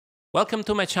Welcome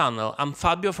to my channel, I'm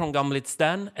Fabio from Gomblitz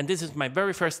Den, and this is my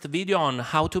very first video on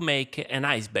how to make an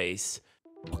ice base.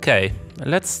 Okay,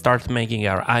 let's start making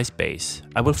our ice base.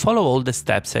 I will follow all the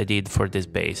steps I did for this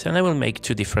base, and I will make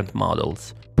two different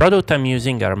models. Product I'm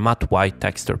using are matte white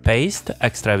texture paste,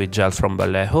 extra heavy gel from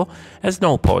Vallejo, and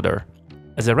snow powder.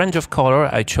 As a range of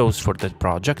color I chose for that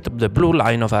project the blue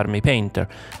line of Army Painter,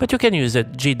 but you can use a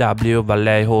GW,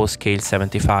 Vallejo, Scale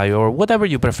 75 or whatever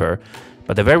you prefer.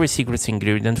 But the very secret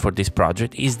ingredient for this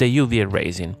project is the UV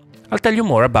resin. I'll tell you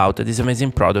more about this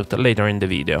amazing product later in the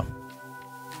video.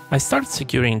 I start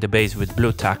securing the base with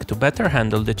blue tack to better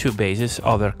handle the two bases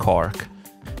over cork.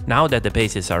 Now that the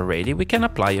bases are ready, we can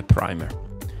apply a primer.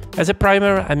 As a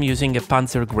primer, I'm using a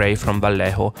Panzer Grey from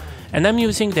Vallejo, and I'm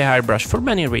using the airbrush for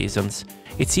many reasons.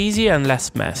 It's easy and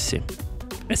less messy,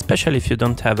 especially if you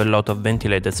don't have a lot of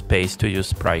ventilated space to use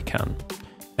spray can.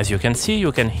 As you can see,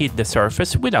 you can hit the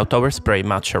surface without overspray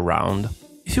much around.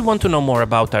 If you want to know more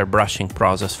about our brushing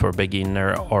process for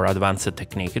beginner or advanced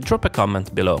technique, drop a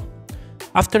comment below.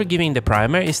 After giving the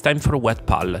primer, it's time for a wet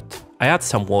palette. I add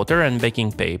some water and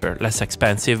baking paper, less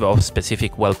expensive of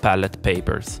specific wet palette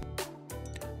papers.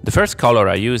 The first color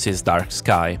I use is dark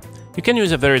sky. You can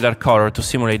use a very dark color to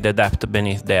simulate the depth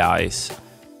beneath the ice.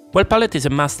 Wet palette is a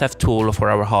must-have tool for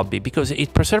our hobby because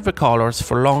it preserves the colors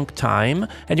for a long time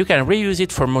and you can reuse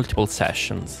it for multiple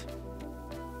sessions.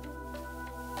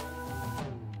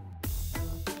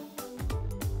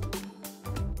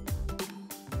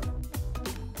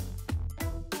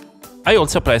 I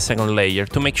also apply a second layer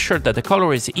to make sure that the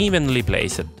color is evenly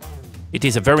placed. It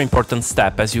is a very important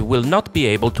step as you will not be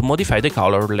able to modify the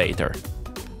color later.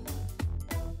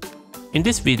 In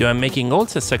this video I'm making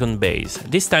also a second base,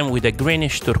 this time with a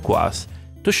greenish turquoise,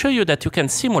 to show you that you can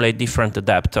simulate different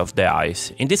depth of the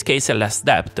ice, in this case a less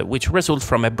depth, which results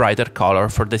from a brighter color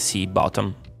for the sea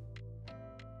bottom.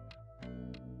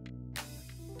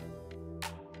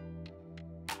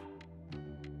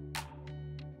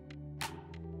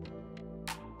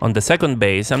 On the second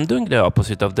base I'm doing the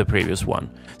opposite of the previous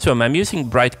one, so I'm using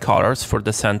bright colors for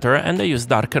the center and I use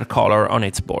darker color on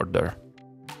its border.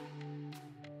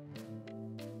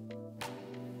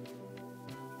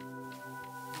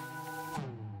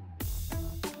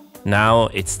 Now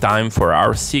it's time for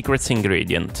our secret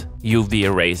ingredient,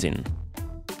 UV resin.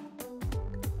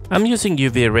 I'm using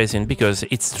UV resin because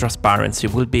its transparency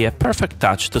will be a perfect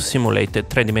touch to simulate the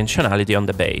three-dimensionality on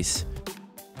the base.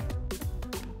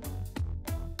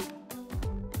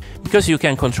 Because you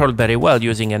can control very well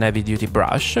using an heavy-duty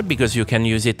brush, because you can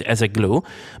use it as a glue,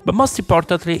 but most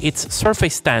importantly its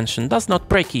surface tension does not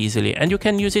break easily and you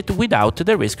can use it without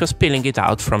the risk of spilling it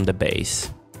out from the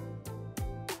base.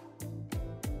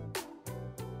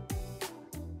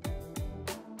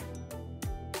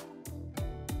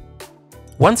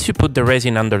 Once you put the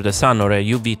resin under the sun or a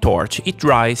UV torch, it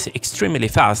dries extremely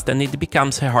fast and it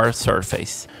becomes a hard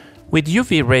surface. With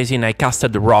UV resin I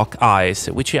casted rock eyes,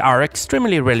 which are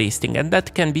extremely realistic and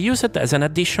that can be used as an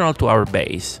additional to our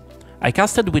base. I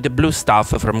casted with the blue stuff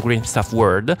from Green Stuff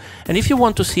World, and if you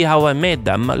want to see how I made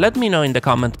them, let me know in the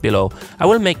comment below, I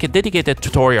will make a dedicated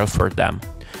tutorial for them.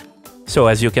 So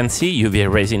as you can see, UV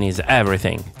resin is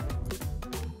everything.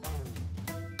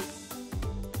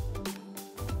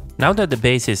 Now that the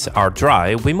bases are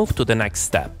dry, we move to the next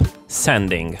step,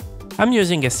 sanding. I'm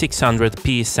using a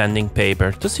 600p sanding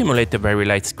paper to simulate the very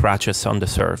light scratches on the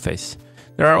surface.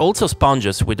 There are also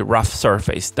sponges with rough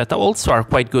surface that also are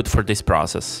quite good for this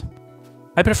process.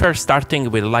 I prefer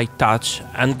starting with light touch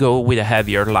and go with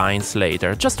heavier lines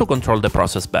later, just to control the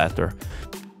process better.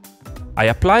 I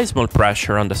apply small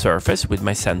pressure on the surface with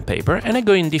my sandpaper and I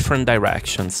go in different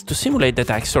directions to simulate the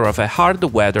texture of a hard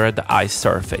weathered ice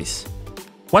surface.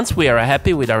 Once we are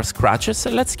happy with our scratches,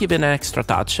 let's give an extra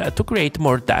touch to create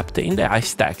more depth in the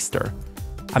ice texture.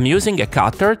 I'm using a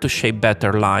cutter to shape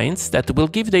better lines that will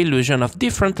give the illusion of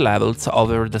different levels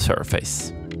over the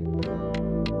surface.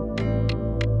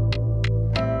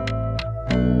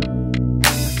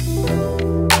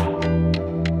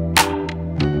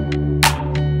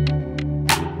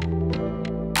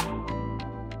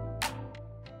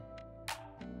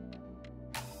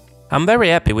 I'm very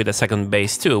happy with the second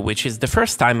base too, which is the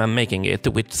first time I'm making it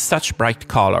with such bright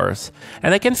colors,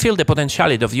 and I can feel the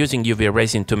potentiality of using UV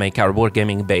resin to make our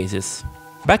wargaming bases.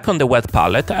 Back on the wet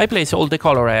palette, I place all the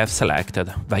color I have selected: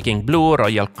 Viking Blue,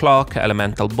 Royal Cloak,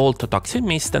 Elemental Bolt, Toxic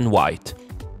Mist and White.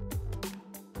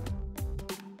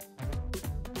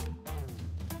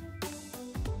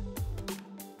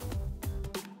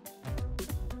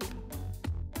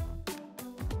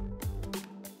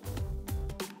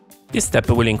 This step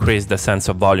will increase the sense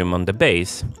of volume on the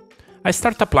base. I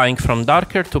start applying from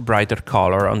darker to brighter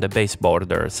color on the base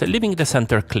borders, leaving the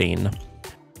center clean.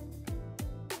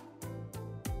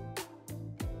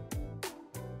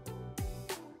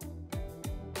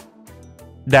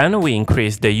 Then we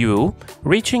increase the hue,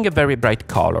 reaching very bright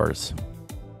colors.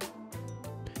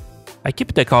 I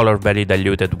keep the color very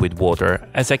diluted with water,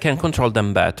 as I can control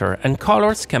them better, and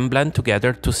colors can blend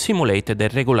together to simulate the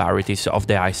irregularities of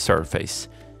the ice surface.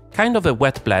 Kind of a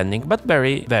wet blending, but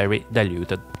very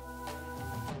diluted.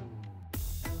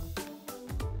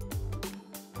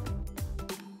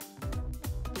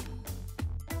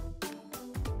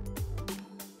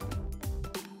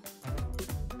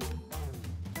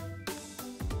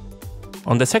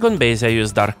 On the second base I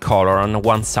use dark color on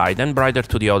one side and brighter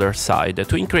to the other side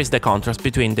to increase the contrast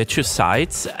between the two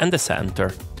sides and the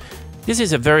center. This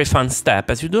is a very fun step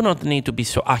as you do not need to be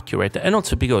so accurate, and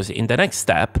also because in the next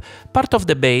step, part of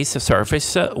the base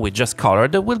surface we just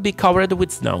colored will be covered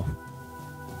with snow.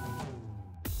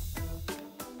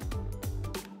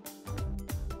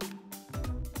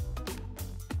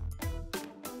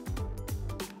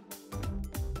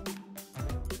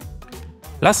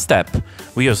 Last step,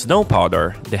 we use snow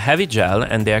powder, the heavy gel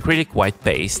and the acrylic white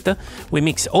paste. We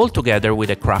mix all together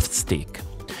with a craft stick.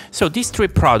 So these three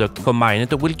products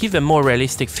combined will give a more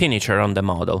realistic finisher on the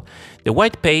model. The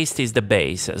white paste is the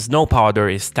base, snow powder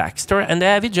is texture, and the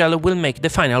heavy gel will make the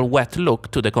final wet look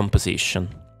to the composition.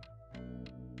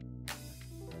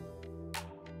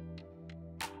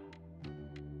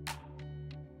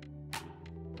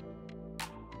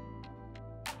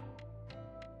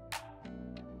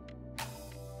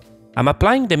 I'm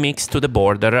applying the mix to the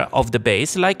border of the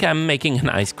base like I'm making an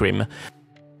ice cream.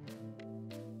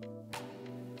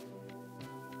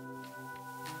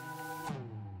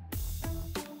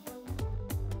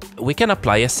 We can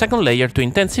apply a second layer to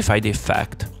intensify the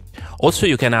effect. Also,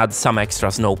 you can add some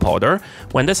extra snow powder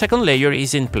when the second layer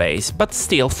is in place, but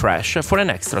still fresh for an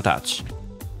extra touch.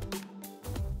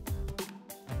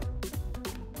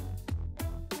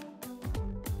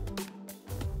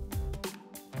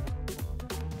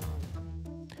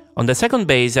 On the second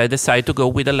base I decide to go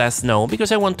with a less snow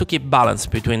because I want to keep balance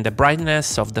between the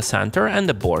brightness of the center and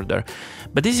the border,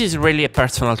 but this is really a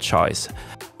personal choice.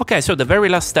 Okay, so the very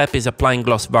last step is applying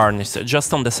gloss varnish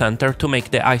just on the center to make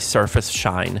the ice surface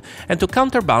shine, and to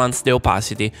counterbalance the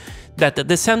opacity that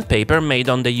the sandpaper made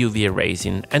on the UV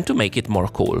resin, and to make it more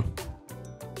cool.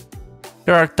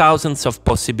 There are thousands of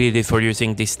possibilities for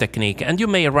using this technique, and you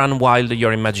may run wild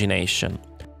your imagination.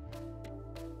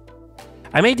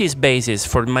 I made these bases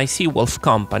for my Sea Wolf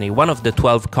company, one of the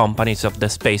 12 companies of the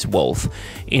Space Wolf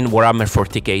in Warhammer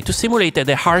 40k, to simulate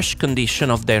the harsh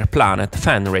condition of their planet,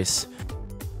 Fenris.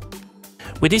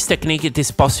 With this technique it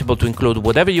is possible to include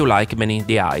whatever you like beneath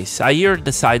the ice. I here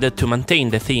decided to maintain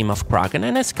the theme of Kraken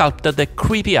and I sculpted the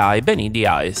creepy eye beneath the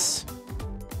ice.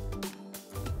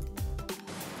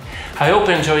 I hope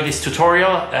you enjoyed this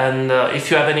tutorial, and if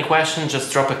you have any questions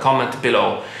just drop a comment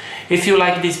below. If you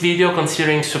like this video,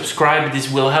 considering subscribe,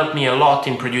 this will help me a lot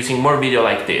in producing more videos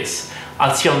like this.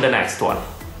 I'll see you on the next one.